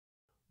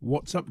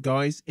What's up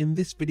guys, in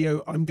this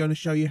video I'm going to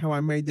show you how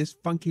I made this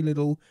funky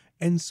little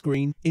end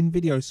screen in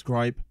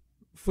VideoScribe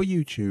for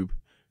YouTube,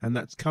 and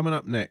that's coming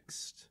up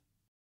next.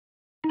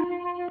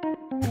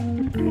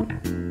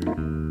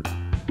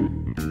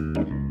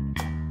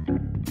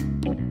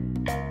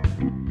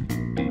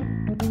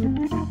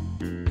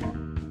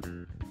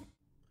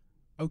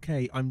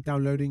 Okay, I'm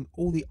downloading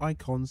all the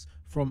icons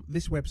from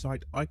this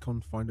website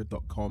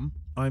iconfinder.com.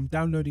 I'm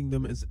downloading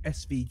them as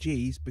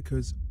SVGs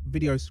because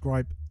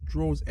VideoScribe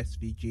draws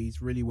SVGs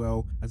really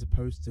well as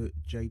opposed to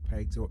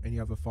JPEGs or any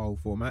other file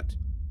format.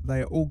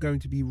 They are all going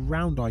to be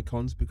round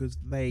icons because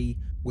they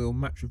will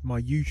match with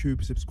my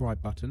YouTube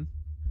subscribe button.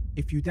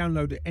 If you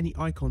download any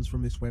icons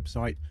from this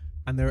website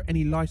and there are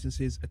any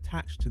licenses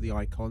attached to the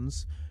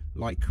icons,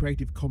 like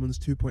Creative Commons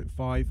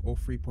 2.5 or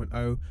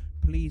 3.0,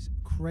 please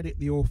credit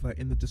the author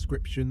in the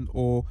description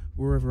or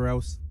wherever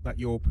else that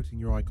you're putting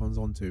your icons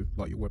onto,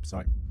 like your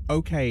website.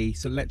 Okay,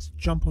 so let's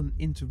jump on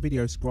into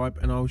VideoScribe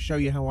and I'll show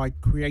you how I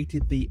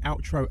created the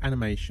outro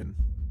animation.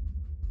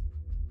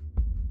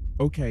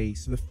 Okay,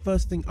 so the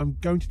first thing I'm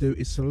going to do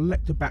is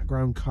select a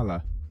background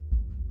color.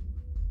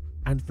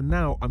 And for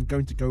now, I'm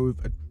going to go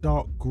with a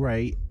dark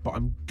grey, but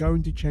I'm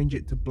going to change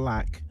it to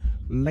black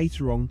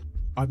later on.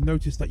 I've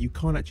noticed that you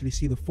can't actually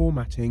see the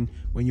formatting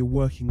when you're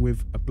working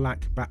with a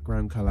black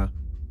background color.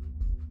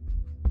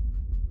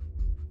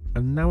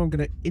 And now I'm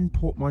going to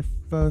import my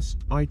first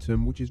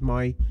item, which is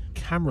my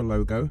camera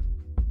logo,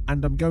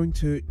 and I'm going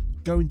to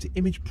go into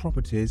image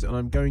properties and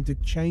I'm going to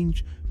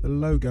change the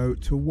logo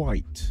to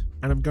white,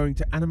 and I'm going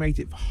to animate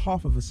it for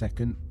half of a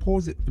second,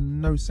 pause it for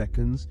no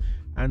seconds,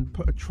 and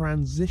put a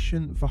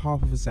transition for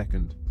half of a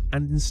second.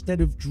 And instead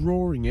of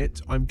drawing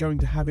it, I'm going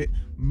to have it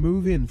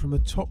move in from the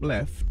top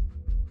left,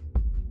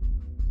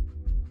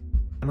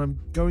 and I'm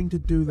going to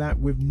do that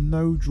with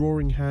no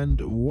drawing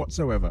hand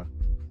whatsoever.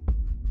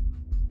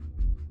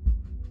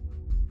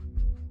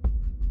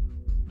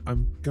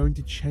 I'm going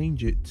to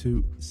change it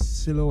to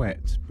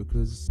silhouette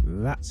because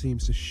that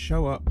seems to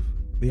show up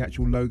the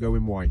actual logo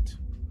in white.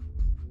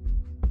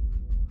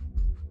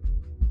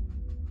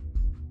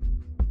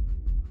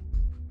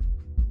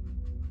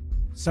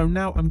 So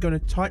now I'm going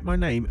to type my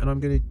name and I'm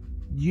going to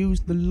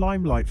use the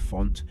Limelight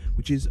font,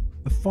 which is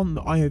the font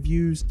that I have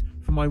used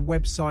for my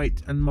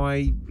website and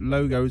my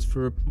logos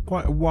for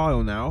quite a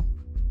while now.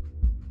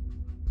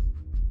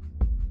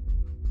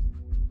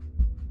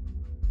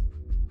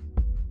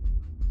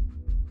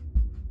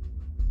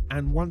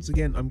 And once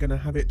again, I'm going to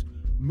have it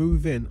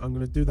move in. I'm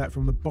going to do that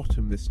from the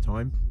bottom this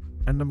time.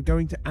 And I'm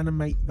going to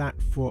animate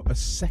that for a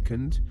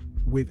second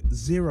with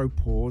 0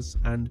 pause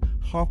and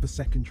half a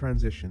second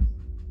transition.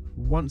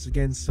 Once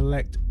again,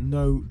 select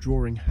no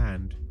drawing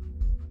hand.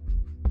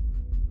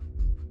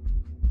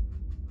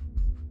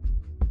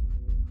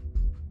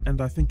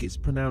 And I think it's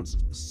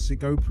pronounced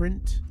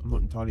Sigoprint, I'm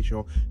not entirely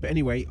sure, but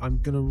anyway, I'm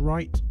going to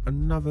write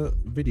another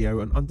video,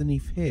 and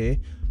underneath here,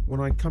 when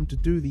I come to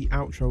do the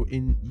outro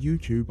in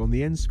YouTube on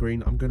the end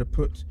screen, I'm going to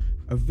put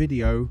a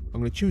video,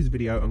 I'm going to choose a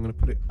video, I'm going to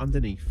put it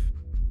underneath.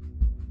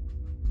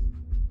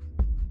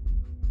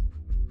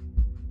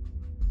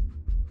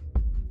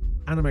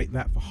 Animate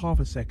that for half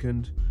a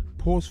second,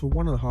 pause for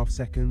 1.5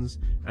 seconds,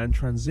 and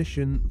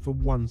transition for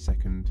 1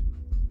 second.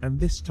 And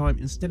this time,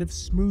 instead of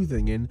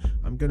smoothing in,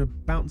 I'm going to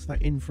bounce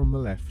that in from the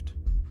left.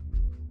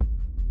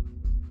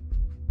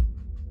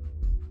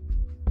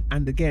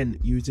 And again,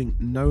 using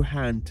no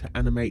hand to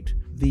animate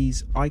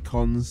these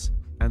icons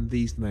and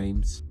these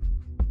names.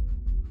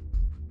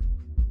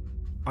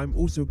 I'm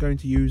also going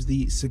to use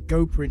the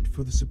Sigoprint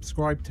for the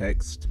subscribe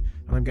text,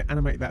 and I'm going to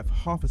animate that for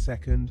half a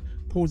second,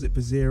 pause it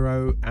for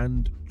 0,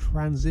 and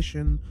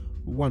transition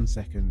 1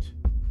 second.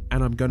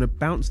 And I'm going to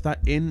bounce that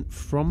in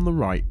from the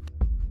right.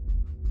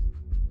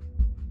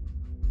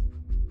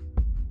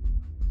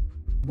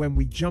 When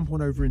we jump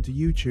on over into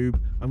YouTube,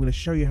 I'm going to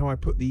show you how I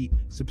put the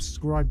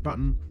subscribe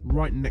button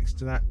right next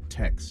to that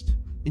text.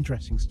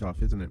 Interesting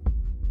stuff, isn't it?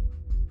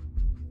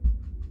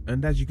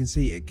 And as you can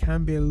see, it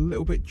can be a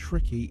little bit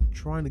tricky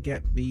trying to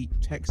get the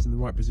text in the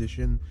right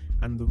position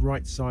and the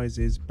right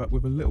sizes, but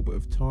with a little bit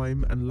of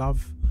time and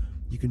love,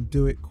 you can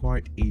do it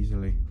quite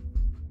easily.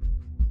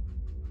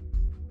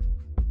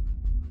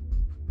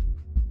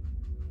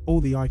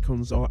 All the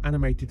icons are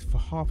animated for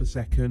half a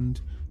second,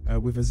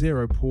 with a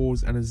 0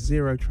 pause and a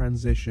 0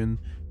 transition.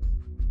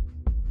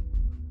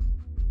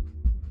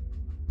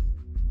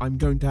 I'm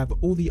going to have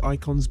all the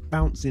icons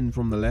bounce in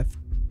from the left,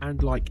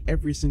 and like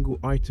every single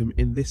item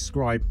in this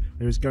scribe,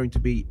 there is going to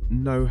be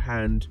no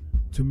hand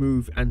to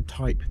move and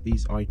type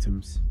these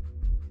items.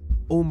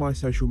 All my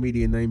social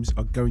media names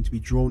are going to be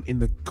drawn in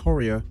the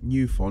Courier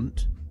new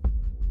font,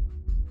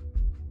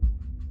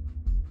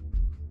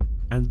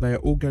 and they are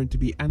all going to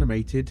be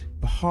animated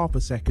for half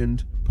a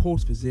second,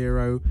 pause for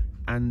 0,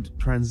 and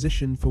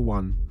transition for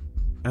 1.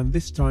 And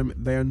this time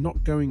they are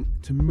not going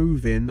to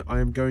move in, I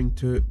am going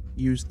to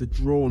use the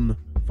drawn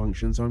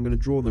function, so I'm going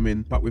to draw them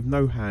in, but with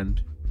no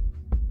hand.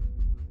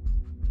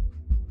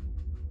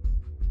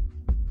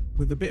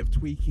 With a bit of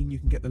tweaking you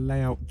can get the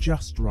layout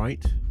just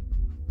right,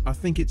 I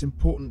think it's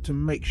important to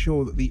make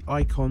sure that the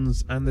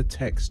icons and the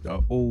text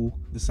are all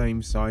the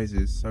same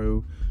sizes,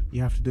 so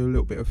you have to do a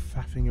little bit of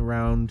faffing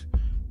around,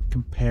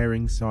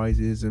 comparing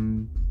sizes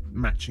and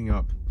matching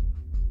up.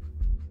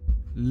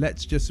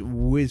 Let's just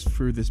whiz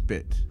through this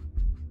bit.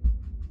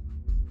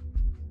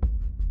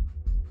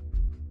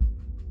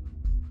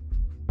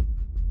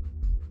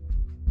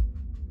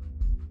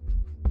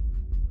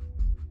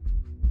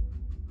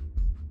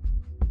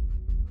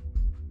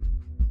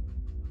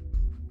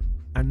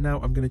 And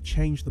now I'm going to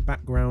change the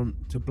background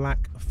to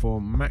black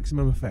for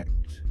maximum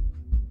effect.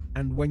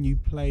 And when you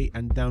play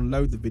and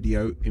download the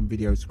video in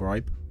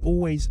VideoScribe,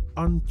 always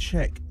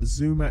uncheck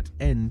zoom at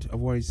end,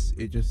 otherwise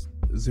it just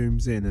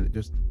zooms in and it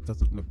just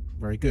doesn't look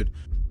very good.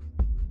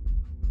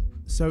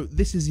 So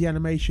this is the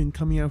animation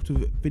coming out of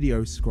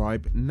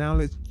VideoScribe. Now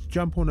let's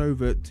jump on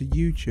over to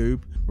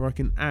YouTube, where I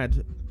can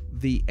add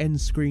the end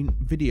screen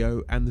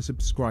video and the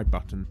subscribe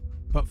button.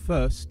 But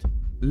first,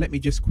 let me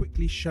just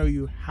quickly show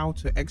you how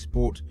to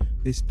export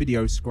this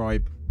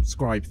VideoScribe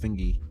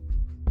thingy.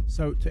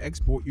 So to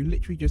export, you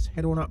literally just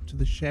head on up to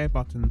the share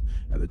button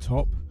at the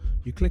top,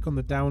 you click on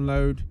the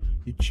download,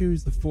 you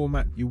choose the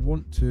format you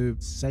want to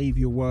save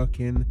your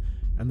work in,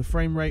 and the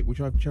frame rate,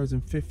 which I've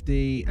chosen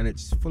 50, and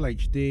it's full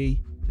HD,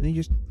 and then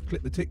you just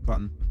click the tick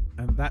button,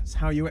 and that's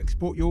how you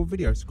export your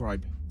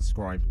VideoScribe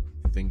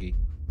thingy.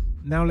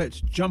 Now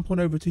let's jump on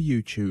over to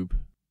YouTube.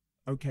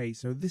 Okay,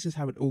 so this is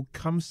how it all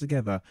comes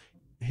together.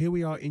 Here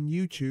we are in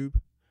YouTube,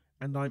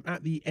 and I'm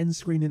at the end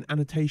screen and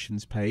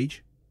annotations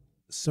page.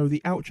 So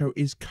the outro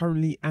is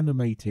currently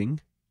animating,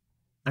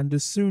 and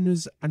as soon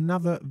as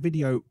another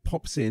video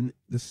pops in,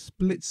 the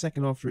split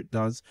second after it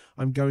does,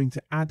 I'm going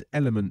to add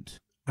element,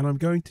 and I'm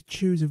going to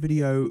choose a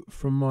video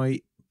from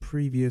my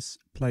previous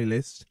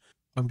playlist.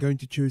 I'm going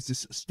to choose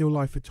this still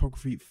life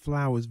photography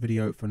flowers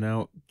video for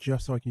now,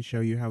 just so I can show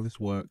you how this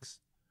works.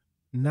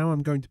 Now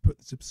I'm going to put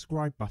the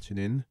subscribe button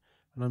in,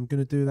 and I'm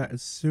going to do that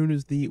as soon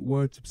as the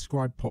word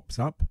subscribe pops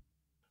up.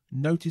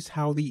 Notice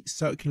how the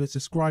circular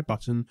subscribe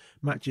button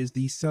matches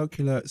the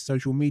circular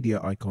social media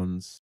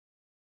icons.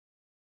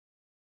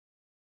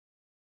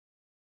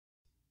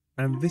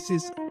 And this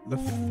is the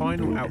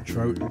final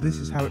outro. This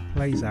is how it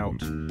plays out.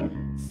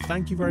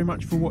 Thank you very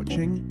much for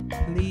watching.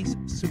 Please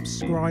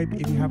subscribe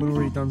if you haven't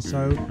already done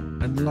so,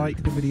 and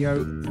like the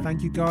video.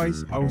 Thank you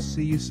guys. I will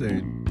see you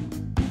soon.